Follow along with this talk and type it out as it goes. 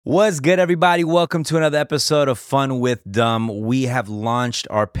What's good, everybody? Welcome to another episode of Fun with Dumb. We have launched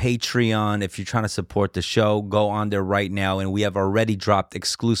our Patreon. If you're trying to support the show, go on there right now. And we have already dropped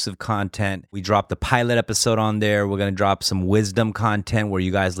exclusive content. We dropped the pilot episode on there. We're going to drop some wisdom content where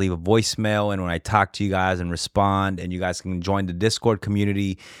you guys leave a voicemail. And when I talk to you guys and respond, and you guys can join the Discord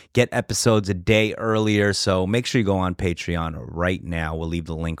community, get episodes a day earlier. So make sure you go on Patreon right now. We'll leave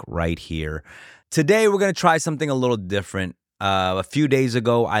the link right here. Today, we're going to try something a little different. A few days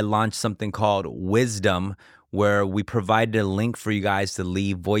ago, I launched something called Wisdom, where we provided a link for you guys to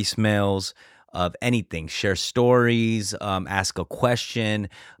leave voicemails of anything, share stories, ask a question.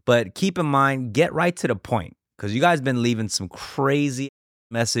 But keep in mind, get right to the point, because you guys been leaving some crazy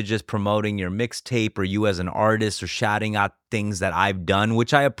messages promoting your mixtape or you as an artist or shouting out things that I've done,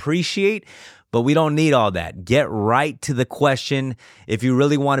 which I appreciate. But we don't need all that. Get right to the question. If you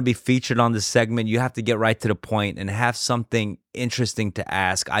really want to be featured on this segment, you have to get right to the point and have something interesting to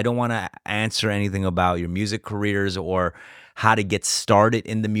ask. I don't want to answer anything about your music careers or how to get started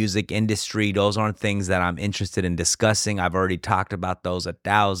in the music industry. Those aren't things that I'm interested in discussing. I've already talked about those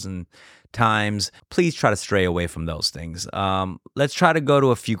 1,000 times. Please try to stray away from those things. Let's try to go to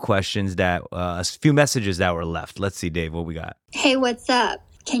a few questions a few messages that were left. Let's see, Dave, what we got. Hey, what's up?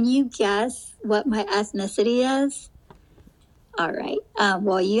 Can you guess what my ethnicity is? All right.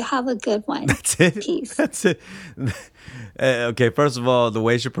 Well, you have a good one. That's it. Peace. That's it. Okay, first of all, the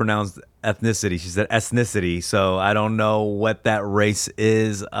way she pronounced ethnicity, she said ethnicity. So I don't know what that race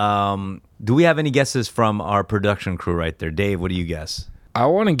is. Do we have any guesses from our production crew right there? Dave, what do you guess? I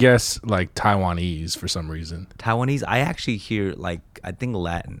want to guess like Taiwanese for some reason. Taiwanese? I actually hear I think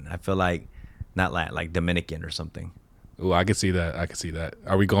Latin. I feel like, not Latin, like Dominican or something. Ooh, I could see that.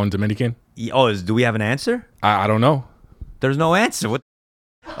 Are we going Dominican? Oh, do we have an answer? I don't know. There's no answer. What?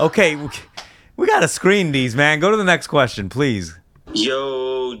 Okay, we got to screen these, man. Go to the next question, please.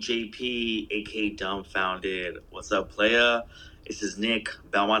 Yo, JP, aka Dumbfoundead. What's up, playa? This is Nick,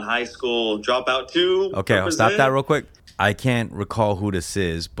 Belmont High School, dropout 2. Okay, I'll stop that real quick. I can't recall who this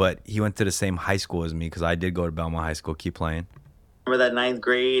is, but he went to the same high school as me because I did go to Belmont High School. Keep playing. Remember that 9th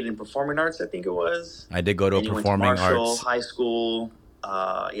grade in performing arts, I think it was? I did go to a performing went to Marshall arts. High School.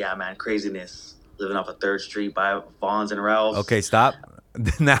 Yeah, man, craziness. Living off of 3rd Street by Vaughn's and Ralph's. Okay, stop.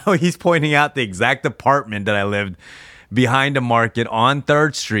 Now he's pointing out the exact apartment that I lived behind the market on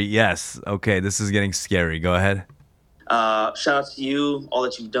 3rd Street. Yes. Okay, this is getting scary. Go ahead. Shout out to you, all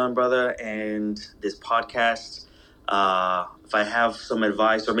that you've done, brother, and this podcast. If I have some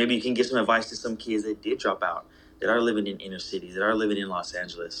advice, or maybe you can give some advice to some kids that did drop out, that are living in inner cities, that are living in Los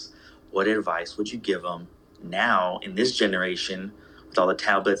Angeles, what advice would you give them now in this generation with all the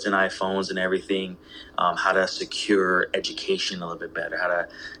tablets and iPhones and everything, how to secure education a little bit better, how to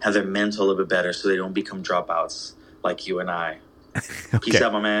have their mental a little bit better so they don't become dropouts like you and I. Okay. Peace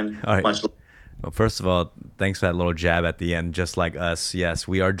out, my man. All right. Much love. Well, first of all, thanks for that little jab at the end. Just like us, yes,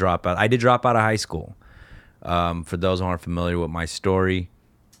 we are dropout. I did drop out of high school. For those who aren't familiar with my story,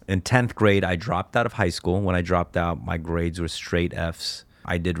 in 10th grade, I dropped out of high school. When I dropped out, my grades were straight Fs.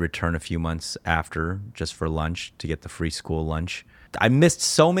 I did return a few months after just for lunch to get the free school lunch. I missed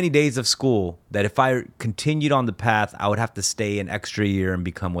so many days of school that if I continued on the path, I would have to stay an extra year and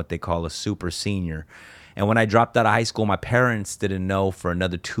become what they call a super senior. And when I dropped out of high school, my parents didn't know for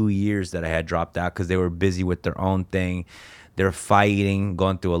another 2 years that I had dropped out because they were busy with their own thing. They were fighting,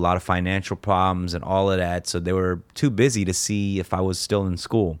 going through a lot of financial problems and all of that. So they were too busy to see if I was still in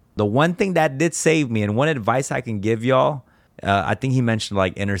school. The one thing that did save me, and one advice I can give y'all, I think he mentioned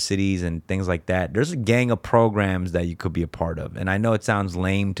like inner cities and things like that. There's a gang of programs that you could be a part of. And I know it sounds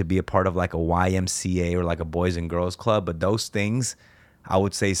lame to be a part of like a YMCA or like a Boys and Girls Club, but those things I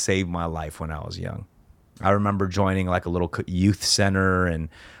would say saved my life when I was young. I remember joining like a little youth center and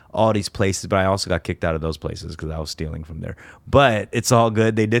all these places, but I also got kicked out of those places because I was stealing from there. But it's all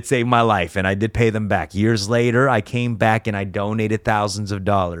good. They did save my life, and I did pay them back. Years later, I came back and I donated thousands of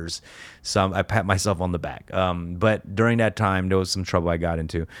dollars. So I pat myself on the back. But during that time, there was some trouble I got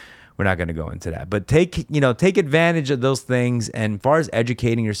into. We're not going to go into that. But take advantage of those things. And as far as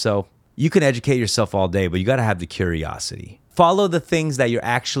educating yourself, you can educate yourself all day, but you got to have the curiosity. Follow the things that you're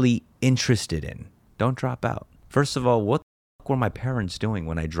actually interested in. Don't drop out. First of all, what were my parents doing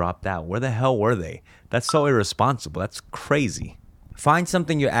when I dropped out? Where the hell were they? That's so irresponsible. That's crazy. Find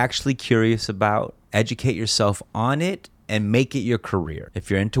something you're actually curious about, educate yourself on it, and make it your career.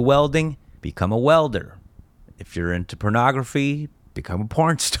 If you're into welding, become a welder. If you're into pornography, become a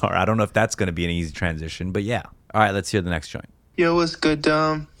porn star. I don't know if that's going to be an easy transition, but yeah. All right, let's hear the next joint. Yo, what's good,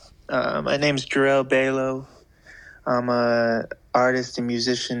 Dom? My name's Jarrell Balo. I'm a artist and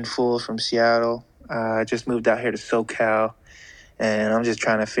musician fool from Seattle. I just moved out here to SoCal. and I'm just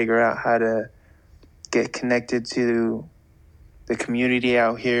trying to figure out how to get connected to the community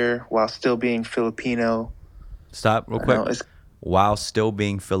out here while still being Filipino. Stop real quick. While still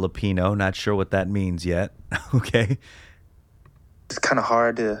being Filipino, not sure what that means yet. Okay. It's kind of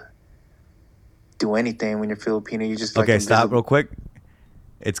hard to do anything when you're Filipino. You just okay. Stop real quick.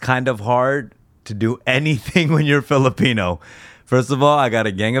 It's kind of hard to do anything when you're Filipino. First of all, I got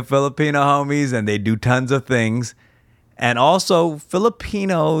a gang of Filipino homies, and they do tons of things. And also,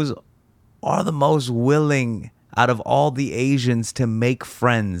 Filipinos are the most willing out of all the Asians to make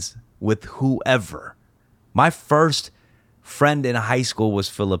friends with whoever. My first friend in high school was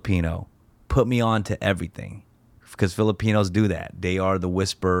Filipino. Put me on to everything. Because Filipinos do that. They are the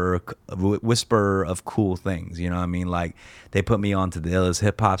whisperer of cool things. You know what I mean? Like, they put me on to the illest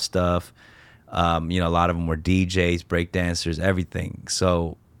hip-hop stuff. A lot of them were DJs, breakdancers, everything.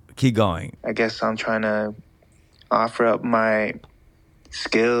 So, keep going. I guess I'm trying to offer up my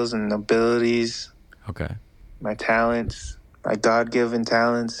skills and abilities. Okay. My talents, my God-given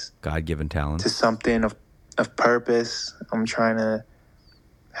talents. God-given talents. To something of purpose. I'm trying to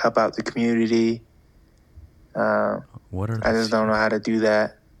help out the community. I just don't know how to do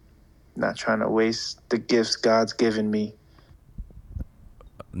that. Not trying to waste the gifts God's given me.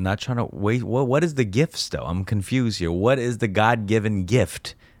 Not trying to waste. What is the gifts, though? I'm confused here. What is the God-given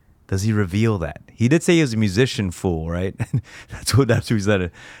gift? Does he reveal that? He did say he was a musician fool, right? that's what he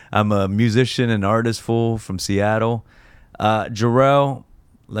said. I'm a musician and artist fool from Seattle. Jarrell,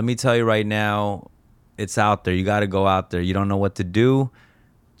 let me tell you right now, it's out there. You got to go out there. You don't know what to do.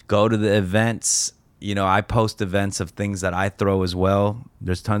 Go to the events. I post events of things that I throw as well.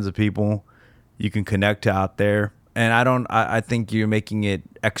 There's tons of people you can connect to out there. And I think you're making it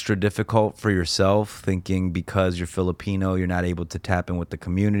extra difficult for yourself, thinking because you're Filipino, you're not able to tap in with the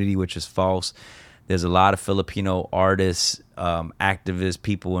community, which is false. There's a lot of Filipino artists, activists,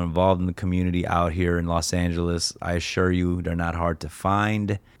 people involved in the community out here in Los Angeles. I assure you, they're not hard to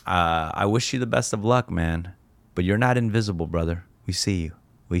find. I wish you the best of luck, man. But you're not invisible, brother. We see you.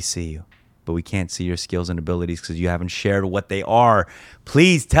 We see you. But we can't see your skills and abilities because you haven't shared what they are.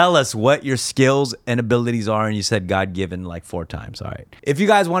 Please tell us what your skills and abilities are. And you said God-given like 4 times. All right. If you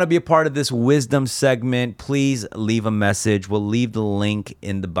guys want to be a part of this wisdom segment, please leave a message. We'll leave the link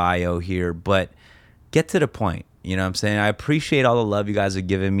in the bio here. But get to the point. You know what I'm saying? I appreciate all the love you guys are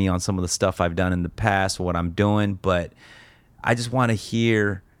giving me on some of the stuff I've done in the past, what I'm doing. But I just want to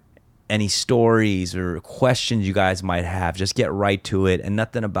hear any stories or questions you guys might have. Just get right to it, and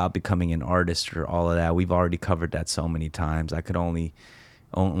nothing about becoming an artist or all of that. We've already covered that so many times. I could only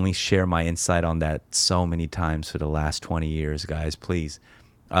share my insight on that so many times for the last 20 years, guys, please.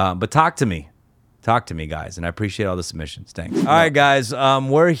 But talk to me, guys, and I appreciate all the submissions. Thanks. All right, guys,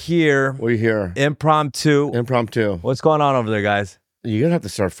 we're here. We're here. Impromptu. What's going on over there, guys? You're gonna have to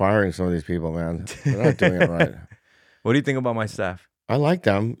start firing some of these people, man. They're not doing it right. What do you think about my staff? I like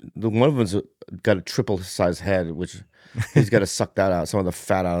them. One of them's got a triple size head, which he's got to suck that out, some of the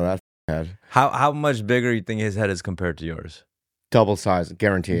fat out of that head. How much bigger you think his head is compared to yours? Double size,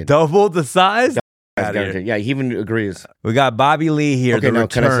 guaranteed. Double the size? Guaranteed. Yeah, he even agrees. We got Bobby Lee here. Okay, the now,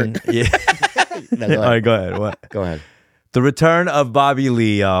 return. Yeah. No, all right, go ahead. What? Go ahead. The return of Bobby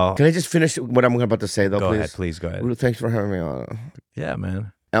Lee, y'all. Can I just finish what I'm about to say, though, Please go ahead. Thanks for having me on. Yeah,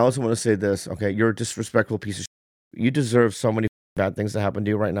 man. I also want to say this, okay? You're a disrespectful piece of shit. You deserve so many bad things to happen to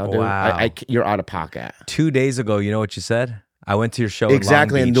you right now, dude. Wow. You're out of pocket. 2 days ago, you know what you said? I went to your show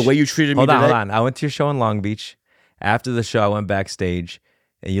exactly, in Long Beach. And the way you treated me today. Hold on. I went to your show in Long Beach. After the show, I went backstage,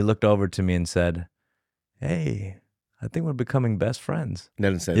 and you looked over to me and said, hey, I think we're becoming best friends. I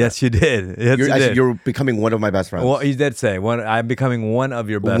didn't say yes, that. You did. Yes, you did. Said, you're becoming one of my best friends. Well, you did say, I'm becoming one of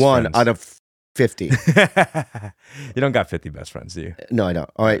your best friends. One out of 50. You don't got 50 best friends, do you? No, I don't.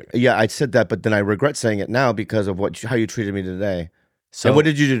 All right. Yeah, I said that, but then I regret saying it now because of how you treated me today. So, and what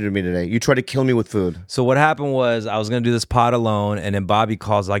did you do to me today? You tried to kill me with food. So what happened was I was going to do this pod alone, and then Bobby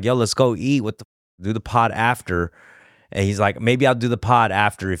calls like, yo, let's go eat. Do the pod after. And he's like, maybe I'll do the pod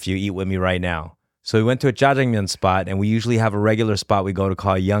after if you eat with me right now. So we went to a jjajangmyeon spot, and we usually have a regular spot we go to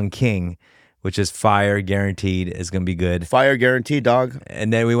called Young King, which is fire, guaranteed. It's going to be good. Fire guaranteed, dog.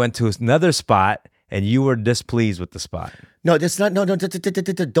 And then we went to another spot, and you were displeased with the spot. No, that's not. No,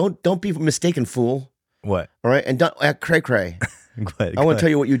 don't be mistaken, fool. What? All right, and don't act cray cray. I want to tell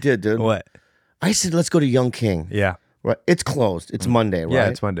you what you did, dude. What? I said, let's go to Young King. Yeah. Right. It's closed. It's Monday, right? Yeah,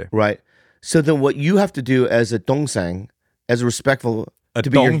 it's Monday. Right. So then what you have to do as a dongsang, as a respectful... A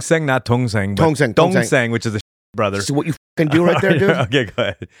dongsang, not tongsang. Dongsang, which is a brother. So what you fucking do right there, dude? Okay, go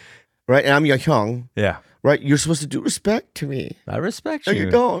ahead. Right, and I'm Young. Yeah. Right, you're supposed to do respect to me. I respect you. No,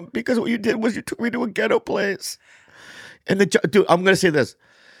 you don't, because what you did was you took me to a ghetto place. And dude, I'm gonna say this.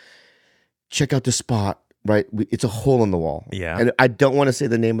 Check out the spot. Right, it's a hole in the wall. Yeah, and I don't want to say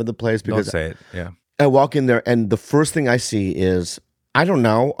the name of the place because don't say it. Yeah, I walk in there and the first thing I see is I don't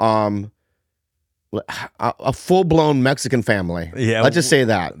know, a full blown Mexican family. Yeah, let's just say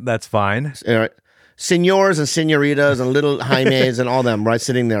that. That's fine. Senors and senoritas and little Jaimes and all them, right,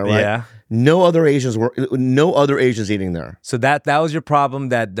 sitting there. Right. Yeah. No other Asians eating there. So that was your problem,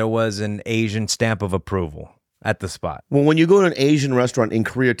 that there was an Asian stamp of approval at the spot. Well, when you go to an Asian restaurant in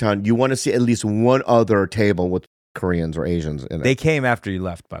Koreatown, you want to see at least one other table with Koreans or Asians in it. They came after you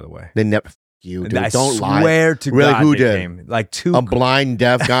left, by the way. They never. You dude, I don't lie. Swear to really, God, who they did? Came. Like two. A blind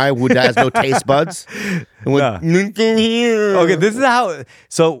deaf guy who has no taste buds. And went, nothing here. Okay, this is how.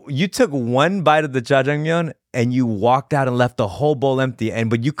 So you took one bite of the jjajangmyeon and you walked out and left the whole bowl empty.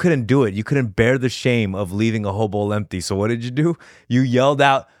 But you couldn't do it. You couldn't bear the shame of leaving a whole bowl empty. So what did you do? You yelled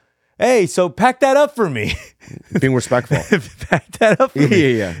out, "Hey, so pack that up for me." Being respectful. Pack that up for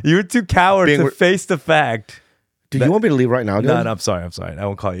me. Yeah. You were too coward to face the fact. Do you want me to leave right now, dude? No, I'm sorry. I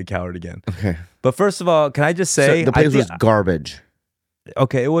won't call you a coward again. Okay. But first of all, can I just say... So the place was garbage.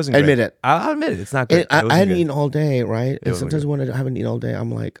 Okay, it wasn't Admit great. it. I'll admit it. It's not good. I hadn't eaten all day, right? And wasn't sometimes when I haven't eaten all day,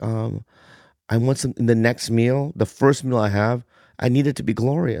 I'm like, I want some... The next meal, the first meal I have, I need it to be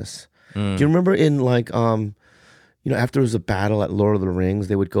glorious. Do you remember in like... after there was a battle at Lord of the Rings,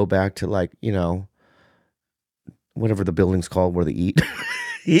 they would go back to like, whatever the building's called where they eat.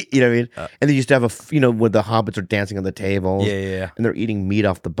 You know what I mean? And they used to have where the hobbits are dancing on the tables. Yeah. And they're eating meat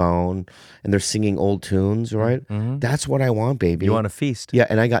off the bone and they're singing old tunes, right? Mm-hmm. That's what I want, baby. You want a feast. Yeah,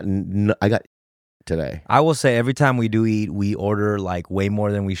 and I got today. I will say every time we do eat, we order like way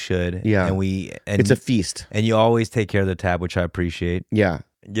more than we should. Yeah. And it's a feast. And you always take care of the tab, which I appreciate. Yeah.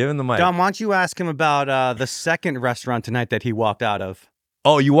 Give him the mic. Dom, why don't you ask him about the second restaurant tonight that he walked out of?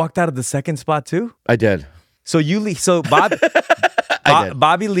 Oh, you walked out of the second spot too? I did. So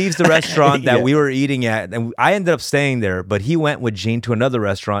Bobby leaves the restaurant that we were eating at, and I ended up staying there, but he went with Gene to another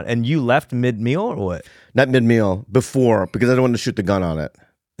restaurant, and you left mid-meal or what? Not mid-meal, before, because I don't want to shoot the gun on it.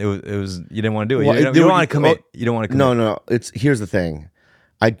 It was you didn't want to do it. Well, you don't want to commit. You don't want to commit. No. Here's the thing.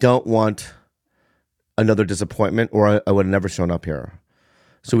 I don't want another disappointment, or I would have never shown up here.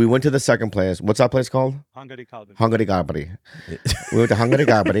 So we went to the second place. What's that place called? Hungary Galbari. Hungary Galbari. We went to Hungary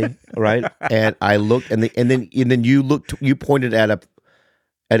Galbari, right? And I looked, and then you looked. You pointed at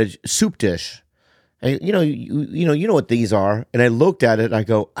a soup dish, and you know what these are. And I looked at it. And I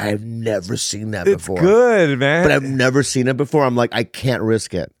go, I have never seen that before. It's good, man. But I've never seen it before. I'm like, I can't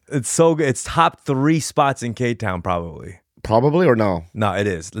risk it. It's so good. It's top 3 spots in K-Town, probably. Probably or no? No, it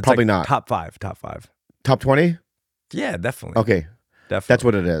is. It's probably like not. Top 5. Top 20? Yeah, definitely. Okay. Definitely. That's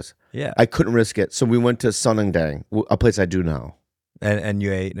what it is. Yeah. I couldn't risk it. So we went to Sunendang, a place I do know. And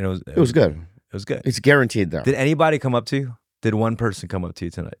you ate, and it was good. It was good. It's guaranteed there. Did anybody come up to you? Did one person come up to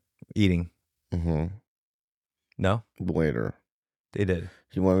you tonight eating? Mm-hmm. No? The waiter. They did.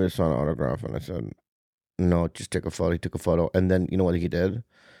 He wanted me to sign an autograph, and I said, no, just take a photo. He took a photo. And then, you know what he did?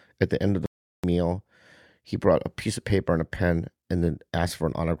 At the end of the meal, he brought a piece of paper and a pen and then asked for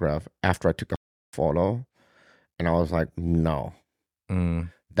an autograph after I took a photo. And I was like, no.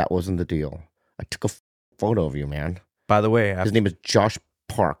 That wasn't the deal. I took a photo of you, man. By the way, his name is Josh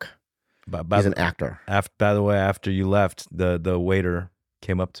Park. He's an actor. By the way, after you left, the waiter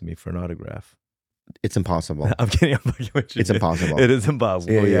came up to me for an autograph. It's impossible. I'm kidding. I'm fucking with you. It's impossible. It is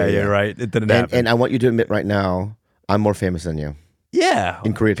impossible. Yeah, you're right. It didn't happen. And I want you to admit right now, I'm more famous than you. Yeah.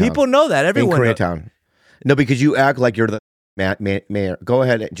 In Koreatown. People know that. Everyone in Koreatown. No, because you act like you're the mayor. Go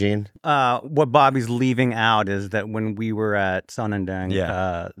ahead, Gene. What Bobby's leaving out is that when we were at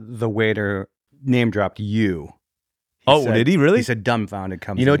Sunendang, the waiter name dropped you. Did he really? He said Dumbfoundead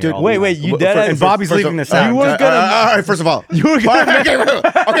comes. You know, dude. Wait, you dead? And Bobby's leaving this out. You weren't gonna. All right, first of all, you were gonna.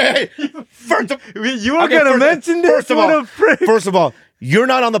 Okay. You were gonna mention this. First of all, you're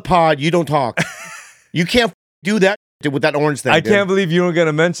not on the pod. You don't talk. You can't do that with that orange thing. I can't believe you weren't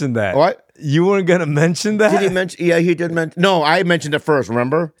gonna mention that. What? You weren't gonna mention that? Did he mention? Yeah, he did mention. No, I mentioned it first.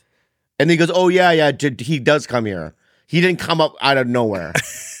 Remember? And then he goes, "Oh yeah, he does come here. He didn't come up out of nowhere."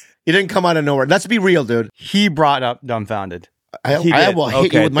 He didn't come out of nowhere. Let's be real, dude. He brought up Dumbfoundead. I will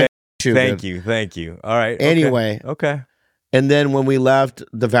hit you with my shoe. Thank you. All right. Anyway. Okay. And then when we left,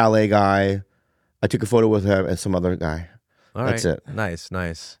 the valet guy, I took a photo with him and some other guy. All right. That's it.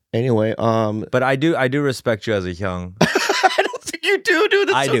 Nice. Anyway, but I do respect you as a young. I don't think you do, dude.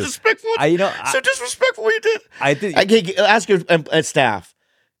 That's so disrespectful. So disrespectful what you did. I think. I can't ask your staff.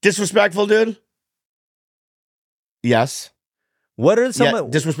 Disrespectful, dude. Yes. What are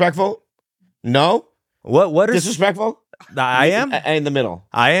some disrespectful? No. What are disrespectful? I am? In the middle.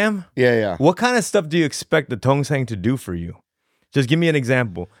 I am? Yeah. What kind of stuff do you expect the Tongsang to do for you? Just give me an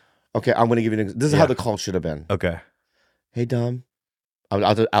example. Okay, I'm going to give you an example. This is how the call should have been. Okay. Hey, Dom.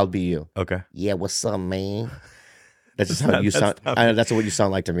 I'll be you. Okay. Yeah, what's up, man? That's just how you sound. I know that's what you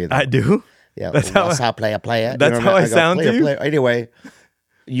sound like to me, though. I do? Yeah, That's what's up, player? That's how I sound to you? Anyway,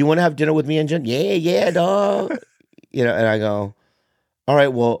 you want to have dinner with me and Jen? Yeah, dog. And I go, all right,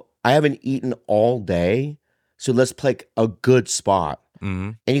 well, I haven't eaten all day, so let's pick a good spot.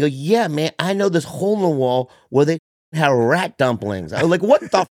 Mm-hmm. And you go, yeah, man, I know this hole in the wall where they have rat dumplings. I'm like, what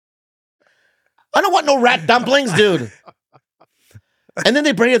the? I don't want no rat dumplings, dude. And then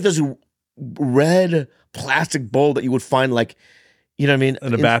they bring up this red plastic bowl that you would find, like, you know what I mean?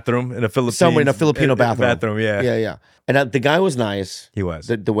 In a bathroom, in a Filipino somewhere in a Filipino bathroom. Yeah. Yeah. And the guy was nice. He was.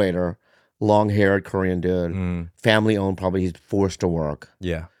 The waiter, long-haired Korean dude, family-owned, probably he's forced to work.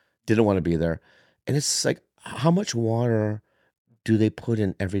 Yeah. Didn't want to be there. And it's like, how much water do they put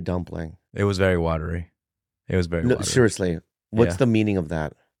in every dumpling? It was very watery. It was very watery. Seriously, what's the meaning of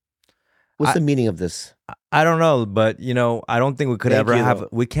that? What's the meaning of this? I don't know, but I don't think we could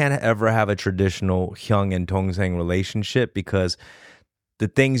we can't ever have a traditional Hyung and Tongsang relationship because the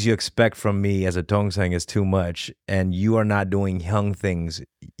things you expect from me as a Tongsang is too much, and you are not doing Hyung things.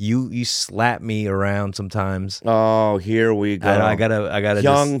 You slap me around sometimes. Oh, here we go. I gotta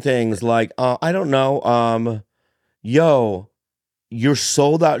Hyung things like I don't know. Yo, your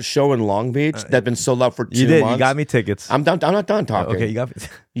sold out show in Long Beach that's been sold out for 2 months. You got me tickets. I'm done. I'm not done talking. Okay, you got me.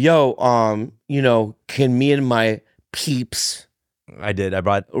 Yo, can me and my peeps? I did. I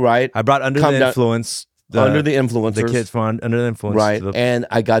brought Under the Influence. Under the Influencers. The kids from Under the Influence. Right. And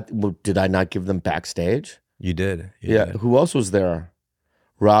I got, did I not give them backstage? You did. Yeah. Who else was there?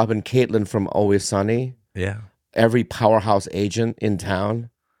 Rob and Caitlin from Always Sunny. Yeah. Every powerhouse agent in town.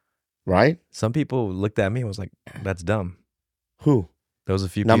 Right? Some people looked at me and was like, that's dumb. Who? There was a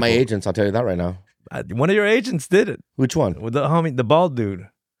few Not people. my agents, I'll tell you that right now. One of your agents did it. Which one? With the homie, the bald dude.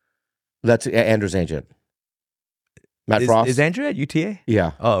 That's Andrew's agent. Matt Frost. Is Andrew at UTA?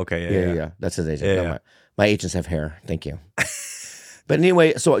 Yeah. Oh, okay. Yeah. That's his agent. Yeah, No, my agents have hair. Thank you. But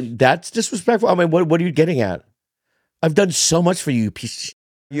anyway, so that's disrespectful. I mean, what are you getting at? I've done so much for you, you piece of shit.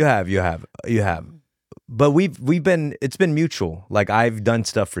 You have. But it's been mutual. Like I've done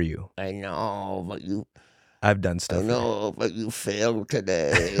stuff for you. I know, but I've done stuff. I know, but you failed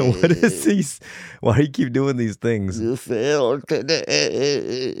today. What is these? Why do you keep doing these things? You failed today.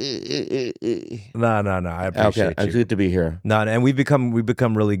 No. I appreciate you. It's good to be here. No, and we've become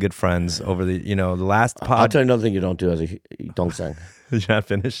really good friends over the the last pod. I'll tell you another thing you don't do as a Tongsang. You're not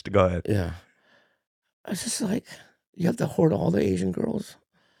finished? Go ahead. Yeah. It's just like you have to hoard all the Asian girls.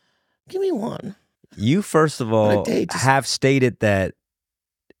 Give me one. You first of all have stated that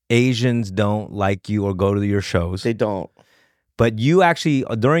Asians don't like you or go to your shows. They don't. But you actually,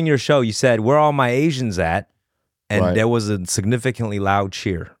 during your show, you said, where are all my Asians at? And there was a significantly loud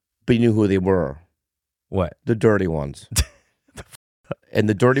cheer. But you knew who they were. What? The dirty ones. And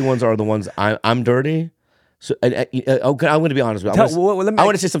the dirty ones are the ones I'm dirty. So okay, I'm going to be honest with you. I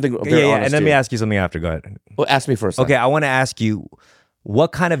want to say something very honest and let me ask you something after. Go ahead. Well, ask me first. Okay, I want to ask you,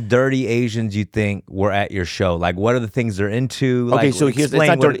 what kind of dirty Asians you think were at your show? Like, what are the things they're into? Okay, like, so it's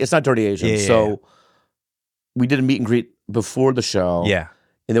not dirty. It's not dirty Asians. So we did a meet and greet before the show. Yeah,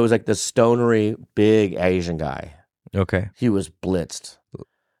 and there was like this stonery big Asian guy. Okay, he was blitzed,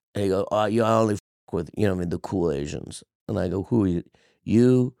 and he go, "Oh, you only with the cool Asians." And I go, "Who are you?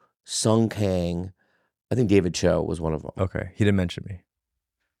 You, Sung Kang, I think David Cho was one of them." Okay, he didn't mention me.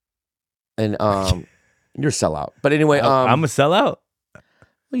 And you're a sellout. But anyway, I'm a sellout.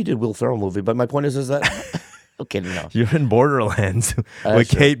 Well, you did Will Ferrell movie, but my point is that okay, no, you're in Borderlands with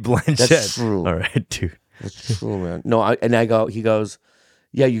Kate Blanchett. That's true. All right, dude. That's true, man. No, he goes,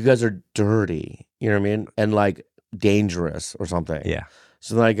 yeah, you guys are dirty. You know what I mean? And like dangerous or something. Yeah.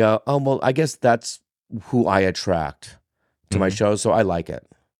 So then I go, oh well, I guess that's who I attract to my show, so I like it.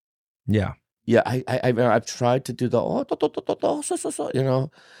 Yeah. Yeah, I've tried to do the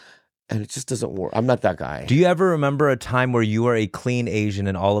and it just doesn't work. I'm not that guy. Do you ever remember a time where you were a clean Asian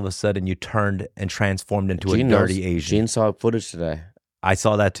and all of a sudden you turned and transformed into a dirty Asian? Gene saw footage today. I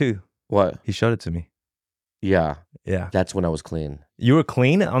saw that too. What? He showed it to me. Yeah. Yeah. That's when I was clean. You were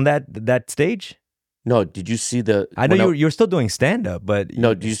clean on that stage? No, did you see the... I know you were still doing stand-up, but...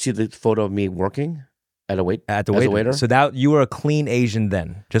 No, did you see the photo of me working at the waiter? So that you were a clean Asian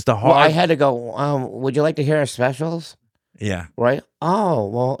then? Just a hard... Well, I had to go, would you like to hear our specials? Yeah. Right? Oh,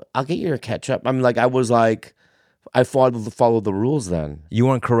 well, I'll get you your ketchup. I followed the rules then. You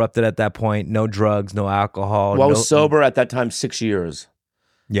weren't corrupted at that point? No drugs, no alcohol? Well, I was sober at that time 6 years.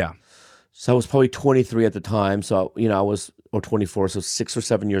 Yeah. So I was probably 23 at the time. So, you know, I was, or 24. So 6 or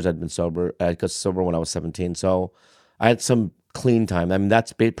 7 years I'd been sober. I got sober when I was 17. So I had some clean time. I mean,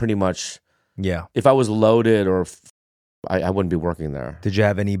 that's pretty much, Yeah. if I was loaded or I wouldn't be working there. Did you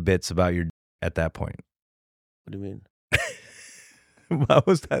have any bits about your at that point? What do you mean? What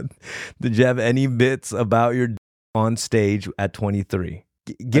was that? Did you have any bits about your on stage at 23?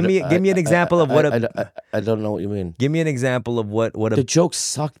 Give me an example of what I don't know what you mean. Give me an example of what the joke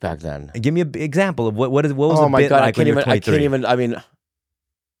sucked back then. Give me an example of what was oh a my bit God, like when you were 23? I can't even. I mean,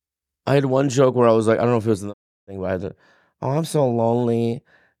 I had one joke where I was like, I don't know if it was the thing, but I had, oh, I'm so lonely.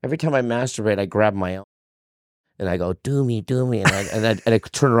 Every time I masturbate, I grab my own, and I go, do me, and I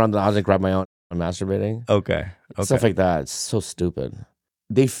turn around the house and grab my own. I'm masturbating. Okay. Stuff like that. It's so stupid.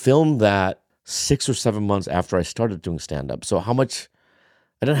 They filmed that 6 or 7 months after I started doing stand-up. So how much...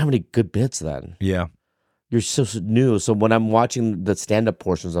 I didn't have any good bits then. Yeah. You're so new. So when I'm watching the stand-up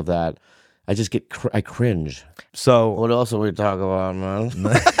portions of that, I just get... I cringe. So... What else are we talking about, man?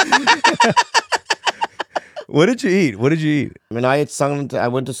 What did you eat? I mean, I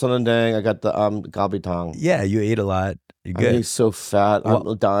went to Sun and Dang. I got the galbi tong. Yeah, you ate a lot. You're good. I'm getting so fat.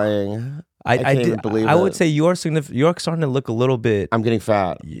 I'm dying. I can't even believe it. I would say you're starting to look a little bit. I'm getting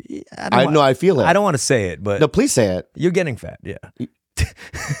fat. I feel it. I don't want to say it, but no, please say it. You're getting fat. Yeah,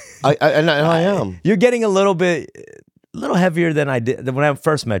 I am. You're getting a little heavier than I did when I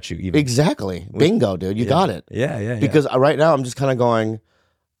first met you. Even exactly, bingo, dude. You got it. Yeah. Because right now I'm just kind of going.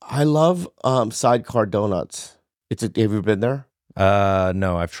 I love Sidecar Donuts. Have you ever been there?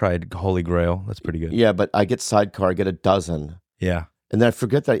 No, I've tried Holy Grail. That's pretty good. Yeah, but I get Sidecar. I get a dozen. Yeah. And then I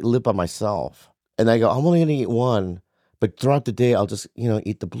forget that I live by myself. And I go, I'm only going to eat one. But throughout the day, I'll just,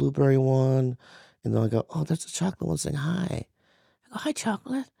 eat the blueberry one. And then I go, oh, there's a chocolate one saying hi. I go, hi,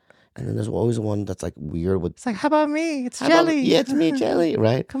 chocolate. And then there's always one that's like weird with... It's like, how about me? It's jelly. Yeah, it's me, jelly,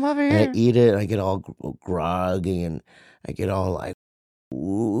 right? Come over here. And I eat it, and I get all groggy, and I get all like,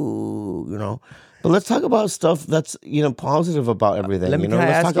 ooh, But let's talk about stuff that's, positive about everything.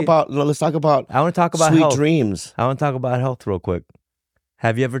 Let's talk about I want to talk about sweet health. dreams. I want to talk about health real quick.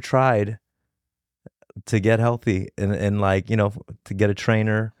 Have you ever tried to get healthy and like, to get a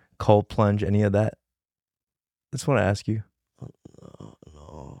trainer, cold plunge, any of that? I just want to ask you.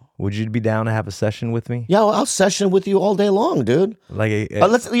 No. Would you be down to have a session with me? Yeah, well, I'll session with you all day long, dude. Like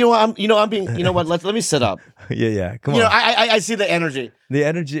let's, I'm being, let me sit up. Yeah. Come on. I see the energy. The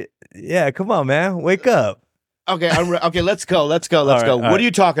energy. Yeah, come on, man. Wake up. Okay, okay, let's go. Let's go. What are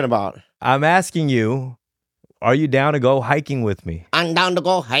you talking about? I'm asking you, are you down to go hiking with me? I'm down to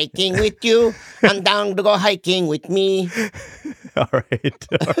go hiking with you. I'm down to go hiking with me. All right.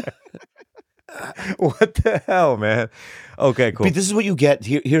 What the hell, man? Okay, cool. But this is what you get.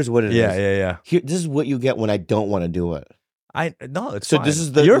 Here's what it is. Yeah. This is what you get when I don't want to do it. It's so fine. This is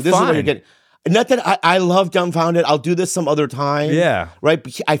You're fine. Is what you get. Not that I love Dumbfoundead. I'll do this some other time. Yeah. Right?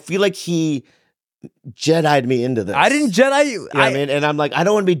 But I feel like he Jedi'd me into this. I didn't Jedi you. You know what I mean? And I'm like, I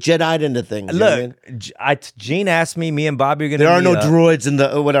don't want to be Jedi'd into things. Look, Gene asked me and Bobby are going to There are no droids in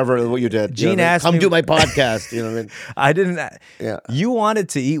the whatever what you did. Gene asked me. Come do my podcast. You know what I mean? I didn't. Yeah. You wanted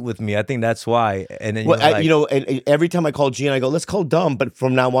to eat with me. I think that's why. And then and every time I call Gene, I go, let's call Dumb. But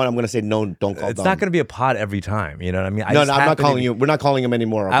from now on, I'm going to say, no, don't call Dumb. It's not going to be a pod every time. You know what I mean? I'm not calling you. We're not calling him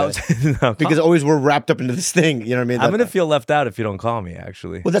anymore. Okay? Because always we're wrapped up into this thing. You know what I mean? I'm going to feel left out if you don't call me,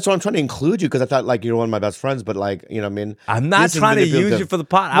 actually. Well, that's why I'm trying to include you because I thought like you're one of my best friends. But like, you know what I mean? I'm not trying to use you for the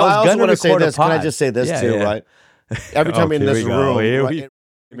pod. I was going to record a pod. Can I just say this too, right? Every time in this room, it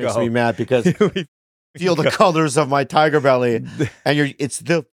makes me mad because feel the colors of my tiger belly, and it's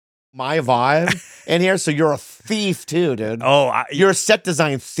my vibe in here. So you're a thief too, dude. Oh, you're a set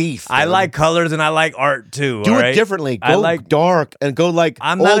design thief. Dude. I like colors and I like art too. Do it differently. Go like dark and go like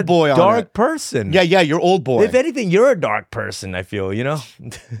I'm old not a boy dark person. Yeah, you're old boy. If anything, you're a dark person. I feel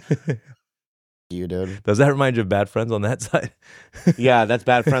You, dude. Does that remind you of Bad Friends on that side? Yeah, that's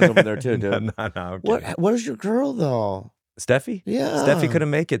Bad Friends over there too, dude. No. What is your girl though? Steffi? Yeah. Steffi couldn't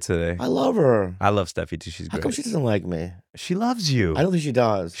make it today. I love her. I love Steffi too. She's great. How come she doesn't like me? She loves you. I don't think she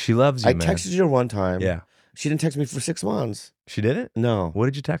does. She loves you, man. I texted her one time. Yeah. She didn't text me for 6 months. She didn't? No. What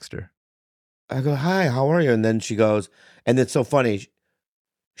did you text her? I go, hi, how are you? And then she goes, and it's so funny.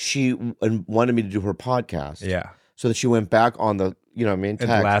 She wanted me to do her podcast. Yeah. So that she went back on the, you know what I mean? Text,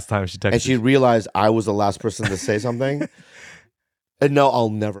 and the last time she texted. And she realized I was the last person to say something. And no, I'll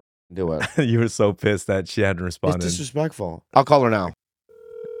never do it. You were so pissed that she hadn't responded. It's disrespectful. I'll call her now.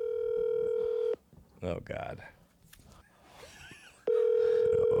 Oh, God.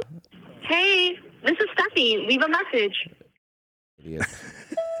 Hey, this is Steffi. Leave a message. Idiot.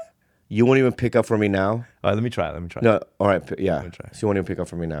 You won't even pick up for me now? All right, let me try. No, all right, yeah. So you won't even pick up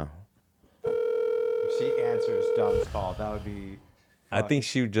for me now? Dom's call. That would be. I think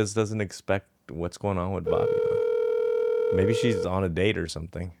she just doesn't expect what's going on with Bobby. Maybe she's on a date or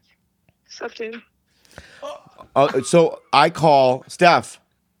something. What's up, dude? So I call Steph.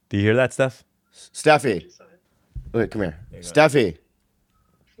 Do you hear that, Steph? Steffi. Wait, come here. Steffi.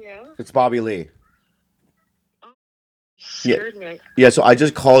 Yeah? It's Bobby Lee. Scared me. Yeah, so I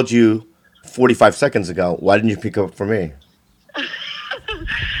just called you 45 seconds ago. Why didn't you pick up for me? I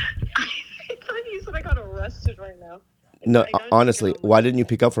thought you said I got arrested right now. No, honestly, why didn't you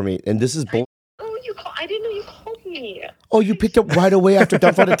pick up for me? And this is bull. I didn't know you called me. Oh, you picked up right away after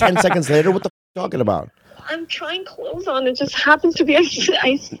Dumbfoundead 10 seconds later? What the f*** are you talking about? I'm trying clothes on. It just happens to be I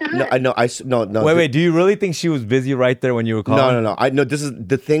sat. No, I know. No. Wait. Do you really think she was busy right there when you were calling? No. I know. This is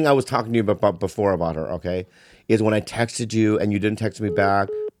the thing I was talking to you about before about her, okay? Is when I texted you and you didn't text me back,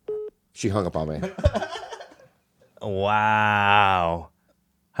 she hung up on me. Wow.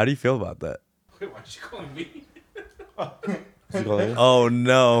 How do you feel about that? Wait, why is she calling me? Oh,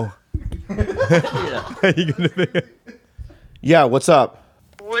 no. Are you gonna pick? Yeah, what's up?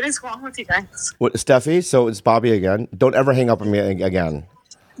 What is wrong with you guys? What, Steffi? So it's Bobby again. Don't ever hang up on me again.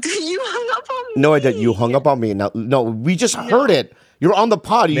 You hung up on me. No, I didn't. You hung up on me. No, we just heard it. You're on the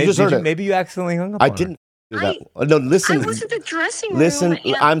pod. You just heard it. Maybe you accidentally hung up I on didn't do that. No, listen. I was at the dressing room. Listen,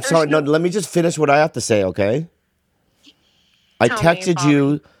 and I'm sorry. No, let me just finish what I have to say, okay? I Tell me, texted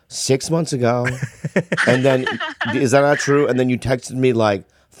you 6 months ago, and then, is that not true? And then you texted me like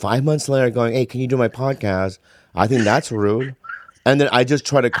 5 months later going, hey, can you do my podcast? I think that's rude. And then I just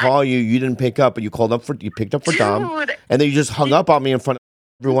tried to call you. You didn't pick up, but you picked up for Dom. And then you just hung up on me in front of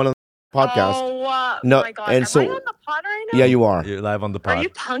everyone on the podcast. Oh, No, my God. and Am so- I on the pod right now? Yeah, you are. You're live on the pod. Are you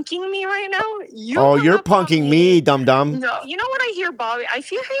punking me right now? You're punking me, dum-dum. No, you know what I hear, Bobby? I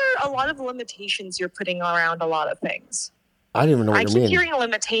hear a lot of limitations you're putting around a lot of things. I don't even know what I you keep mean. hearing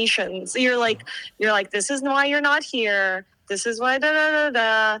limitations. You're like, this is why you're not here. This is why da da da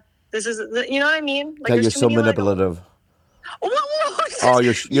da. This is, you know what I mean? Like, That you're there's too so many, manipulative. Whoa, Oh,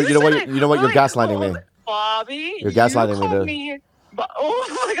 you know what? You know what? You're gaslighting me. Bobby. You're gaslighting me, called dude.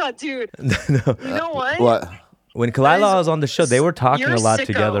 Oh my God, dude. No. You know what? What? When Kalila was on the show, they were talking You're a lot sicko.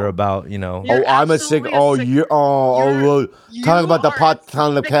 together about, You're I'm a sick. absolutely Oh, sick- you're. you Talking about the are pot,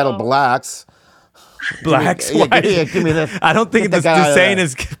 telling the kettle sicko. blacks. blacks. Yeah, Why- give me this. I don't think Get the this guy out of saying there.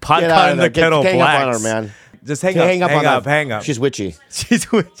 is pot Get out calling of the there. kettle Hang up on her, blacks. man. Just hang up. Hang up. She's witchy.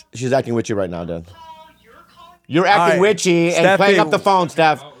 She's witchy. She's acting witchy right now, dude. You're acting All right, witchy and Steffi, playing up the phone,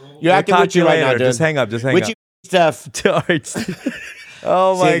 Steph. You're We'll acting talk to witchy you right later. now, dude. Just hang up. Witchy, Steph. All right.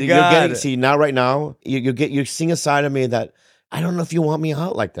 Oh my See, God. now right now you're seeing a side of me that I don't know if you want me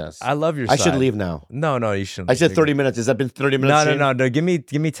out like this. I love your I should side. leave now. No, you shouldn't. I said 30 minutes. Has that been 30 minutes? No. Give me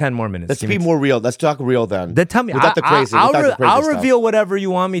 10 more minutes. Let's Give be me more real. Let's talk real then. Then tell me. Without the crazy. without the crazy I'll stuff. reveal whatever you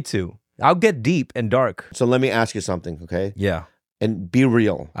want me to. I'll get deep and dark. So let me ask you something, okay? Yeah, And be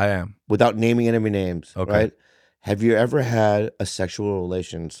real I am. without naming any names, Okay. right? Have you ever had a sexual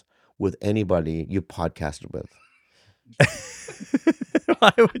relations with anybody you podcasted with?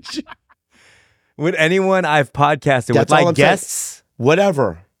 Why would you? With anyone I've podcasted with, That's all like I'm saying. guests?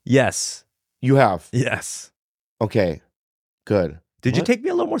 Whatever. Yes. You have. Yes. Okay. Good. Did you What? take me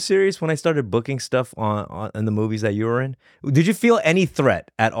a little more serious when I started booking stuff on in the movies that you were in? Did you feel any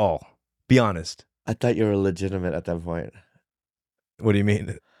threat at all? Be honest. I thought you were legitimate at that point. What do you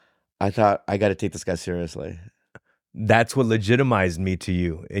mean? I thought I got to take this guy seriously. That's what legitimized me to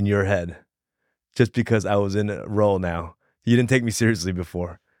you in your head. Just because I was in a role now. You didn't take me seriously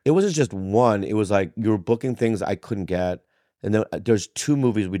before. It wasn't just one. It was like you were booking things I couldn't get. And then there's 2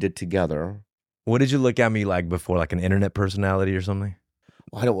 movies we did together. What did you look at me like before? Like an internet personality or something?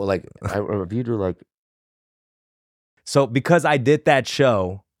 I don't like, I reviewed her like, So because I did that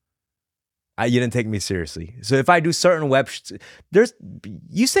show, you didn't take me seriously. So if I do certain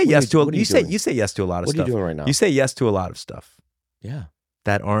you say yes to what are you doing? you say yes to a lot of What are stuff. you doing right now? You say yes to a lot of stuff yeah.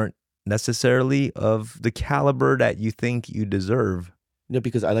 that aren't necessarily of the caliber that you think you deserve. No,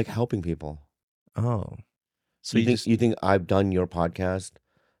 because I like helping people. Oh, so you think I've done your podcast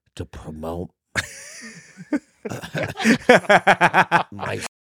to promote my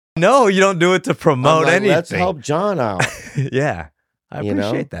No, you don't do it to promote anything. Let's help John out. Yeah, I You know?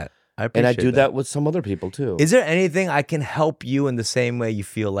 appreciate that. And I do that with some other people too. Is there anything I can help you in the same way you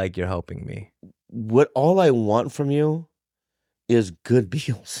feel like you're helping me? All I want from you is good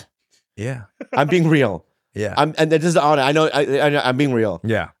meals. Yeah, I'm being real. Yeah, and this is honest. I know I'm being real.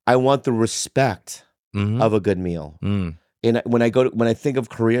 Yeah, I want the respect Mhm. of a good meal. Mm. And when I think of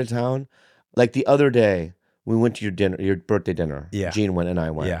Koreatown, like the other day, we went to your birthday dinner. Yeah. Gene went and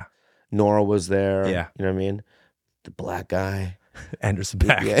I went. Yeah. Nora was there. Yeah. You know what I mean? The black guy. Anderson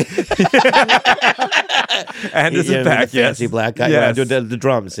Paak. Yeah. Anderson Yeah, Paak, the fancy yes. black guy. Yes. Yeah, the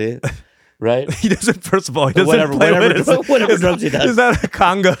drums, see? Right? He doesn't, first of all, he doesn't Whatever- play whatever- with his, whatever he's drums he not- does. He's not a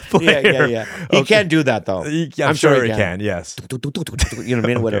conga Yeah, player. yeah. He can't do that, though. I'm sure he can, yes. You know what I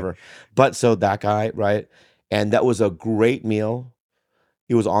mean? Okay. Whatever. But so that guy, right? And that was a great meal.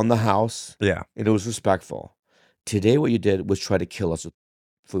 He was on the house. Yeah. And it was respectful. Today, what you did was try to kill us with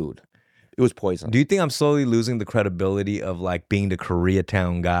food. It was poison. Do you think I'm slowly losing the credibility of like being the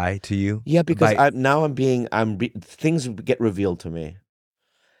Koreatown guy to you? Yeah, because By- things get revealed to me.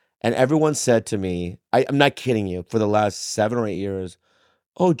 And everyone said to me, I'm not kidding you, for the last 7 or 8 years,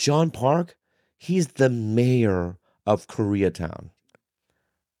 oh, John Park, he's the mayor of Koreatown.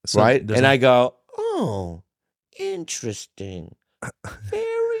 So right? there's And a- I go, oh, interesting.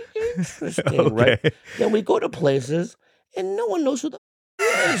 Very interesting, right? Okay. Then we go to places and no one knows who the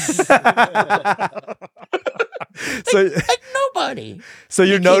is. So, like nobody. so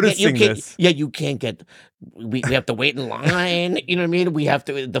you're You can't noticing this. Yeah, you can't get. We have to wait in line. You know what I mean? We have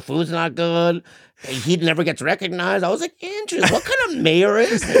to. The food's not good. He never gets recognized. I was like, interesting. What kind of mayor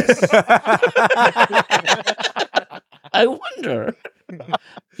is this? I wonder.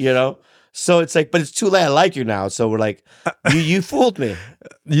 You know. So it's like, but it's too late. I like you now. So we're like, you fooled me.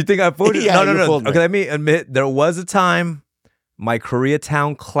 You think I fooled you? Yeah, no. you fooled me. Okay, let me admit, there was a time my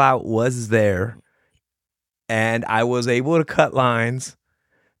Koreatown clout was there, and I was able to cut lines.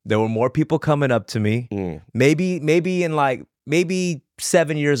 There were more people coming up to me. Maybe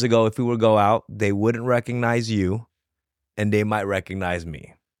 7 years ago, if we would go out, they wouldn't recognize you, and they might recognize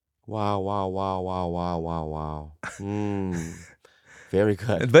me. Wow. Very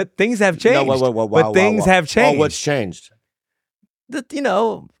good. But things have changed. No, things have changed. Oh, what's changed? The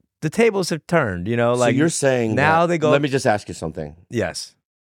tables have turned. So you're saying now that- they go. Let me just ask you something. Yes,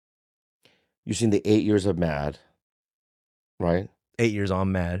 You've seen the 8 years of Mad, right? 8 years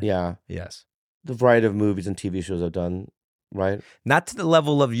on Mad. Yeah. Yes. The variety of movies and TV shows I've done, right? Not to the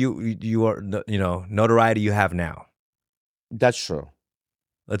level of you are notoriety you have now. That's true.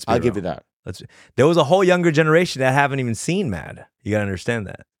 Let's be I'll real. give you that. There was a whole younger generation that haven't even seen Mad. You gotta understand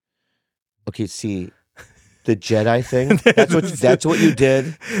that. Okay, see, the Jedi thing. That's what you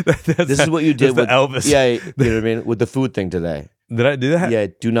did. This is what you did with Elvis. Yeah, you know what I mean, with the food thing today. Did I do that? Yeah,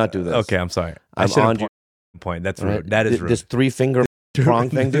 do not do this. Okay, I'm sorry. I'm should've on you. point. That's Right? rude. That is rude. This 3-finger prong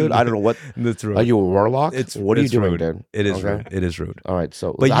thing, dude. I don't know what. That's rude. Are you a warlock? What are you it's doing, rude. dude? It is Okay. rude. It is rude. All right.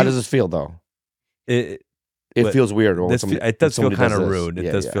 So, But how you- does this feel, though? It It feels weird. When it somebody- does feel somebody kind of this. rude. It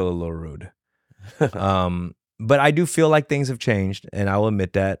Yeah, does yeah. feel a little rude. But I do feel like things have changed, and I will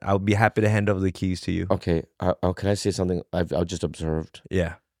admit that. I would be happy to hand over the keys to you. Okay. Can I say something I've just observed?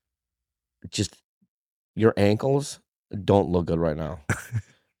 Yeah. Just your ankles don't look good right now.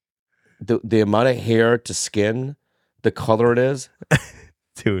 the amount of hair to skin, the color it is,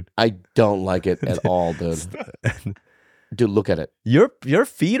 Dude. I don't like it at all, dude. Dude, look at it. Your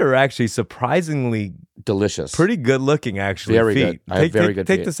feet are actually surprisingly Delicious. pretty good looking, actually. Very feet. good. I have very good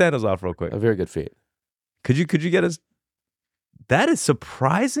Take feet. the sandals off real quick. Very good feet. Could you get us? That is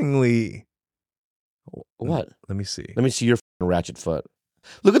surprisingly. What? Let me see. Let me see your ratchet foot.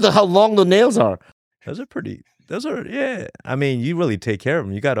 Look at how long the nails are. Those are pretty. Those are, yeah. I mean, you really take care of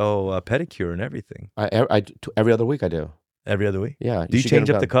them. You got a whole pedicure and everything. Every other week I do. Every other week? Yeah. Do you should get change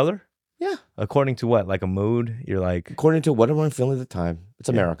them up the done. color? Yeah. According to what? Like a mood? You're like. According to whatever I'm feeling at the time. It's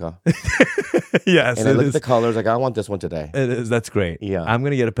America. Yes. And I it look is. at the colors like, I want this one today. It is. That's great. Yeah. I'm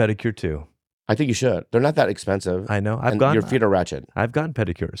going to get a pedicure too. I think you should. They're not that expensive. I know. Your feet are ratchet. I've gotten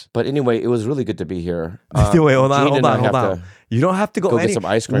pedicures. But anyway, it was really good to be here. Wait, hold on, Gene hold and I on, hold have on. to You don't have to go. get some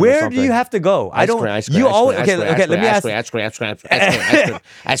ice cream or Where do something. you have to go? I don't. Ice cream, you ice always cream, okay. Let me ask.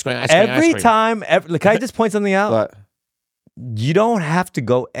 Ice cream. Every time, can I just point something out? But You don't have to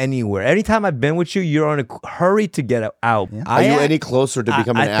go anywhere. Anytime I've been with you, you're in a hurry to get out. Yeah. are you any closer to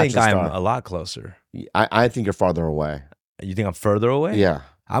becoming an I think action I'm star? a lot closer. I think you're farther away. You think I'm further away? Yeah.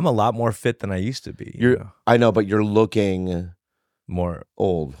 I'm a lot more fit than I used to be. you know? I know, but you're looking more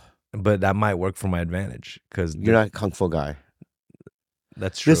old. but that might work for my advantage because You're not a kung fu guy.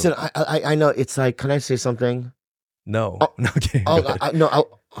 That's true. Listen, I know. It's like, can I say something? No, Oh, no, okay, Oh, go ahead.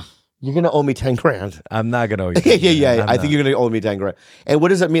 you're gonna owe me 10 grand. I'm not gonna. yeah. I think you're gonna owe me 10 grand. And what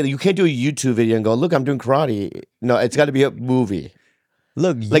does that mean? You can't do a YouTube video and go, look, I'm doing karate. No, it's got to be a movie,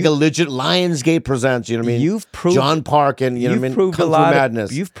 Look, like a legit Lionsgate presents. You know what I mean? You've proved John Park and you know what I mean. Kung Fu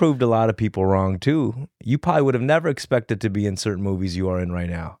Madness. You've proved a lot of people wrong too. You probably would have never expected to be in certain movies you are in right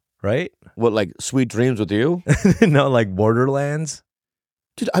now, right? What, like Sweet Dreams with you? No, like Borderlands.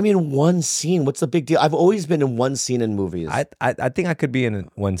 Dude, I'm in one scene. What's the big deal? I've always been in one scene in movies. I think I could be in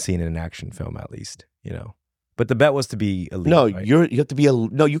one scene in an action film at least, you know. But the bet was to be a lead. No, right? you have to be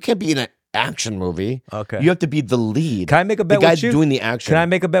you can't be in an action movie. Okay. You have to be the lead. Can I make a bet the guy with you? doing the action. Can I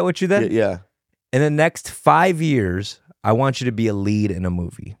make a bet with you then? Yeah. In the next 5 years, I want you to be a lead in a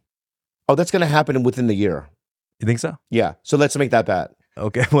movie. Oh, that's going to happen within the year. You think so? Yeah. So let's make that bet.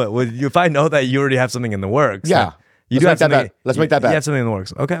 Okay. Well, if I know that you already have something in the works. Yeah. You Let's do make have that something. bet. Let's make that bet. You have something in the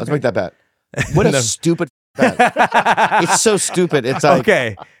works. Okay. Let's make that bet. What a stupid bet. It's so stupid. It's like,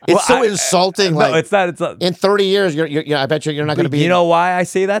 okay. It's so insulting. No, like, it's not. It's not. In 30 years, I bet you're not going to be. You know why I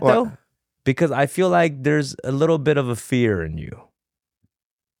say that What? though? Because I feel like there's a little bit of a fear in you.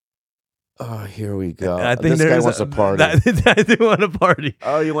 Oh, here we go. I think this guy wants a party. I do want a party.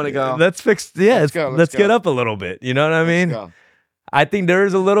 Oh, you want to go? Let's fix. Yeah, Let's go, let's let's get go. up a little bit. You know what I mean? Go. I think there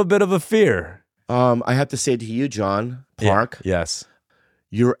is a little bit of a fear. I have to say to you, John Park, Yes.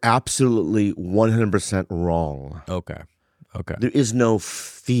 you're absolutely 100% wrong. Okay. There is no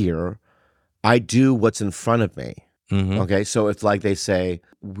fear. I do what's in front of me. Mm-hmm. Okay, so if like they say,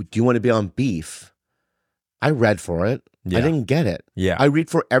 do you want to be on Beef? I read for it. Yeah. I didn't get it. Yeah. I read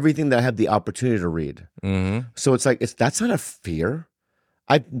for everything that I have the opportunity to read. Mm-hmm. So it's like that's not a fear.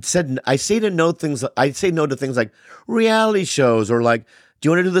 I say no to things like reality shows or like, do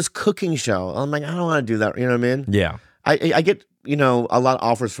you want to do this cooking show? I'm like, I don't want to do that. You know what I mean? Yeah. I get a lot of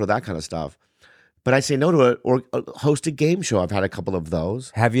offers for that kind of stuff, but I say no to it. Or host a game show. I've had a couple of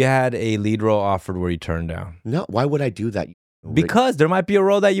those. Have you had a lead role offered where you turned down? No, why would I do that? Because there might be a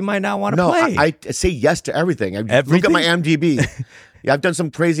role that you might not want to play. I say yes to everything. Look at my MDB. Yeah, I've done some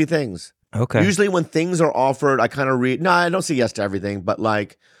crazy things. Okay. Usually when things are offered, I kind of read. No, I don't say yes to everything, but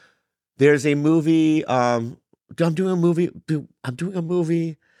like there's a movie. I'm doing a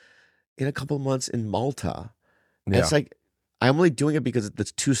movie in a couple of months in Malta. And it's like I'm only doing it because the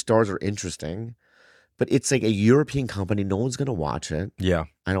 2 stars are interesting. But it's like a European company. No one's going to watch it. Yeah.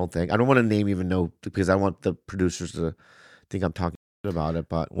 I don't think. I don't want to name even know because I want the producers to think I'm talking about it.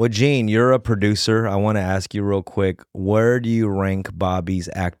 But Well, Gene, you're a producer. I want to ask you real quick. Where do you rank Bobby's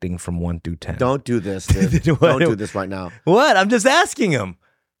acting from 1 through 10? don't do this, dude. Don't do this right now. What? I'm just asking him.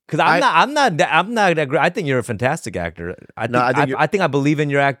 Because I'm not that great. I think you're a fantastic actor. I think I believe in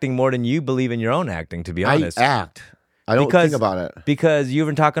your acting more than you believe in your own acting, to be honest. I act. I don't think about it. Because you've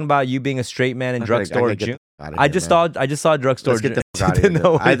been talking about you being a straight man in drugstore. I just saw drugstore. Let's get the fuck out of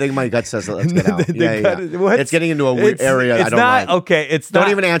here. I think my gut says let's get out. What? It's getting into a weird area. I don't like. Okay, it's don't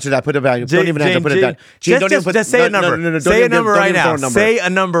not. even answer that. Put it back. Don't even answer. Put it down. Just say a number. No, say a number right now. Say a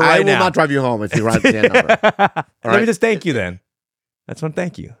number right now. I will not drive you home if you write the number. Let me just thank you then. That's one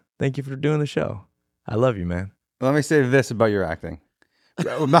thank you. Thank you for doing the show. I love you, man. Let me say this about your acting.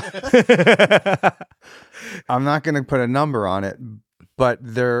 I'm not going to put a number on it, but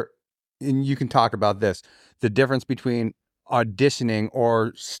and you can talk about this, the difference between auditioning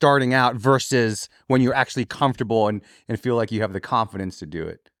or starting out versus when you're actually comfortable and feel like you have the confidence to do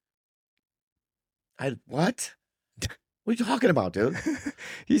it. What? What are you talking about, dude?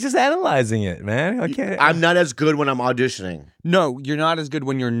 He's just analyzing it, man. Okay. I'm not as good when I'm auditioning. No, you're not as good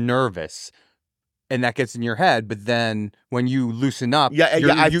when you're nervous. And that gets in your head, but then when you loosen up, you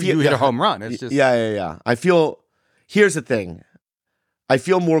hit a home run. It's just yeah. Here's the thing. I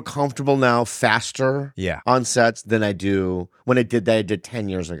feel more comfortable now, faster on sets than I do when I did 10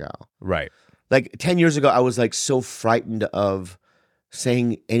 years ago. Right. Like 10 years ago, I was like so frightened of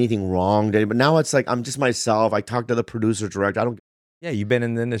saying anything wrong. But now it's like I'm just myself. I talk to the producer, director. I don't. Yeah, you've been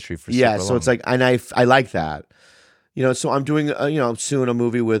in the industry for so long. it's like, and I like that. So I'm doing soon a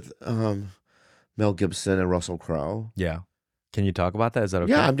movie with Mel Gibson and Russell Crowe. Yeah. Can you talk about that? Is that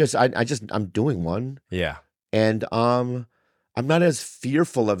okay? Yeah, I'm doing one. Yeah. And I'm not as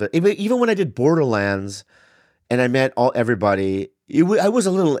fearful of it. Even when I did Borderlands and I met everybody, I was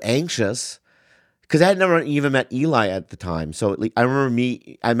a little anxious because I had never even met Eli at the time. So I remember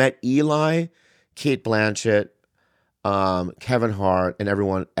I met Eli, Kate Blanchett, Kevin Hart, and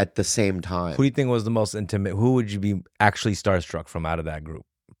everyone at the same time. Who do you think was the most intimate? Who would you be actually starstruck from out of that group?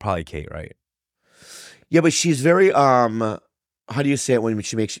 Probably Kate, right? Yeah, but she's very how do you say it when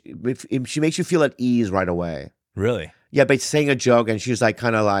she makes you feel at ease right away? Really? Yeah, by saying a joke and she's like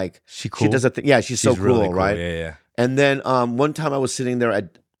kind of like she cool. She does a thing. Yeah, she's so really cool, right? Yeah. And then one time I was sitting there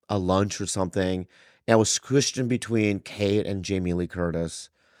at a lunch or something, and I was squished in between Kate and Jamie Lee Curtis,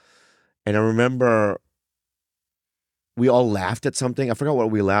 and I remember we all laughed at something. I forgot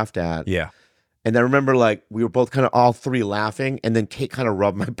what we laughed at. Yeah. And I remember like we were both kind of all three laughing, and then Kate kind of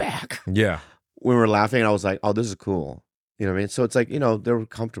rubbed my back. Yeah. When we were laughing, and I was like, "Oh, this is cool." You know what I mean? So it's like they were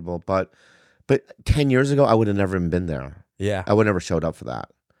comfortable, but 10 years ago, I would have never even been there. Yeah, I would never showed up for that.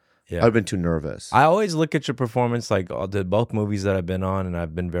 Yeah, I would have been too nervous. I always look at your performance like both movies that I've been on, and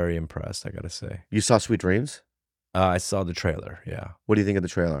I've been very impressed. I gotta say. You saw Sweet Dreams? I saw the trailer. Yeah. What do you think of the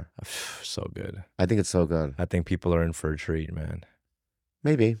trailer? So good. I think it's so good. I think people are in for a treat, man.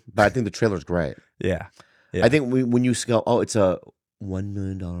 Maybe, but I think the trailer's great. Yeah. I think when you go, oh, it's a $1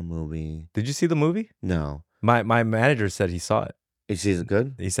 million movie. Did you see the movie? No. My manager said he saw it. Is it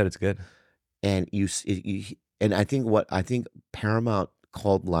good? He said it's good. And and I think Paramount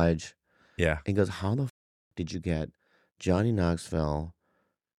called Lige. Yeah. And goes, how the did you get Johnny Knoxville,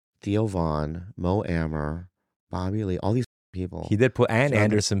 Theo Vaughn, Mo Amer, Bobby Lee, all these people? He did put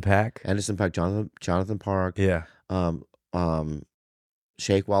Anderson .Paak, Jonathan Park, yeah,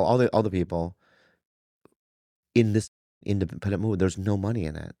 Shake Wall, all the people in this independent movie. There's no money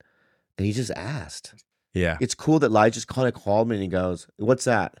in it, and he just asked. Yeah, it's cool that Lige just called me and he goes, "What's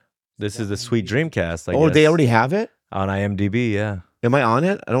that?" This is the Sweet Dreamcast. I guess. They already have it on IMDb. Yeah, am I on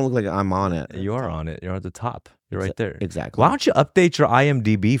it? I don't look like I'm on it. You are on it. You're at the top. You're right there. Exactly. Why don't you update your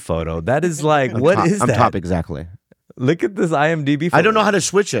IMDb photo? That is like, what is that? I'm top exactly. Look at this IMDb photo. I don't know how to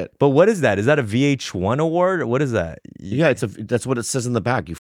switch it. But what is that? Is that a VH1 award? Or what is that? Yeah, that's what it says in the back.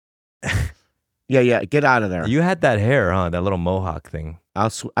 You. Yeah. Get out of there. You had that hair, huh? That little mohawk thing. I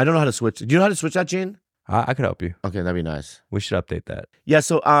don't know how to switch. Do you know how to switch that, Gene? I could help you. Okay, that'd be nice. We should update that. Yeah.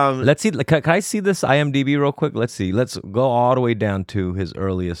 So let's see. Can I see this IMDb real quick? Let's see. Let's go all the way down to his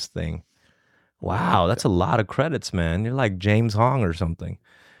earliest thing. Wow, that's a lot of credits, man. You're like James Hong or something.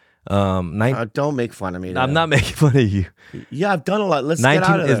 Don't make fun of me. I'm not making fun of you. Yeah, I've done a lot. Let's get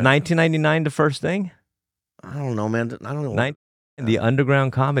out of there. Is 1999 the first thing? I don't know, man. I don't know. The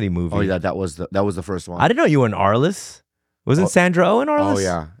underground comedy movie. Oh yeah, that was the first one. I didn't know you were in Arliss. Wasn't Sandra Oh in Arliss? Oh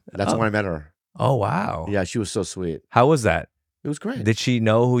yeah, that's when I met her. Oh wow. Yeah, she was so sweet. How was that? It was great. Did she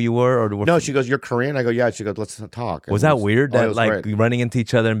know who you were, or no? She goes, "You're Korean." I go, "Yeah." She goes, "Let's talk." Was that weird? That like great. Running into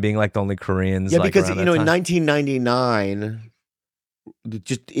each other and being like the only Koreans. Yeah, like, because in 1999,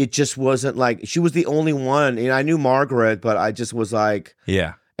 it just wasn't like she was the only one. And I knew Margaret, but I just was like,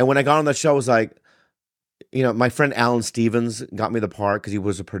 yeah. And when I got on the show, I was like, my friend Alan Stevens got me the part because he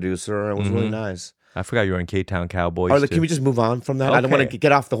was a producer. And it was really nice. I forgot you were in K-Town Cowboys. Can we just move on from that? Okay. I don't want to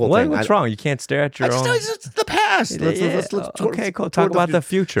get off the whole thing. What's wrong? You can't stare at your own. It's the past. Let's okay, cool. Talk about the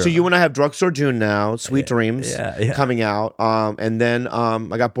future. So you and I have Drugstore June now, Sweet Dreams coming out. And then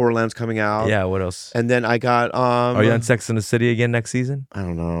I got Borderlands coming out. Yeah, what else? And then I got... Are you on Sex and the City again next season? I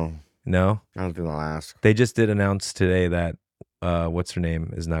don't know. No? I don't think they'll ask. They just did announce today that what's her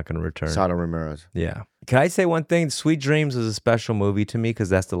name is not going to return. Sada Ramirez. Yeah. Can I say one thing? Sweet Dreams is a special movie to me because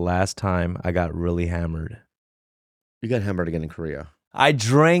that's the last time I got really hammered. You got hammered again in Korea. I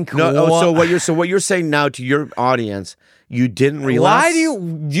drank. No. So what you're saying now to your audience, you didn't realize. Why do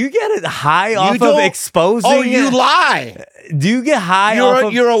you get it high off of exposing? Oh, you lie. Do you get high off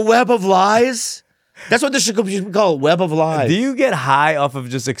of? You're a web of lies. That's what this should be called, web of lies. Do you get high off of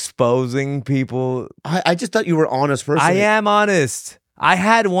just exposing people? I just thought you were an honest person. I am honest. I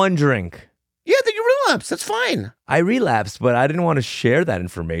had one drink. Yeah, then you relapsed. That's fine. I relapsed, but I didn't want to share that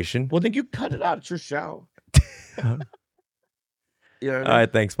information. Well, then you cut it out. It's your show. Yeah. All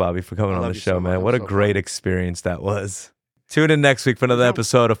right, thanks, Bobby, for coming on the show, man. What a great experience that was. Tune in next week for another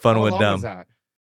episode of Fun with Dumb.